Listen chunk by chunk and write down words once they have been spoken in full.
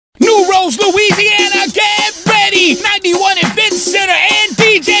91 Event Center and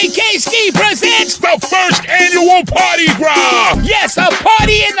DJ K-Ski presents the first annual Partigras. Yes, a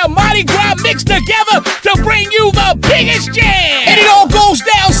party and the Mardi Gras mixed together to bring you the biggest jam. And it all goes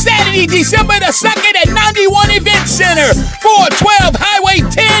down Saturday, December the 2nd at 91 Event Center, 412 Highway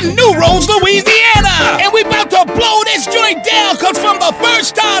 10, New Roads, Louisiana. And we about to blow this joint down, cause from the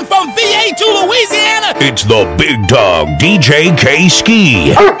first time from VA to Louisiana, it's the big dog, DJ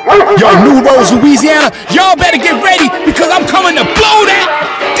K-Ski. Yo, New Roads, Louisiana, y'all better get ready because I'm coming to blow that.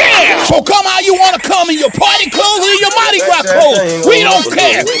 Damn! So come how you want to come in your party clothes or your Mardi Gras clothes. We don't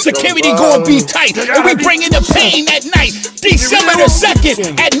care. Security gonna be tight. And we bringing the pain that night. December the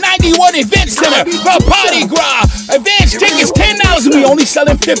 2nd at 91 Event Center for Partigras. Advance tickets $10 and we only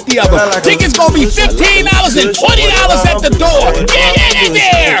selling 50 of them. Tickets gonna be $15 and $20 at the door. Get in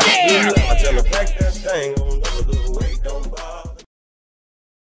there!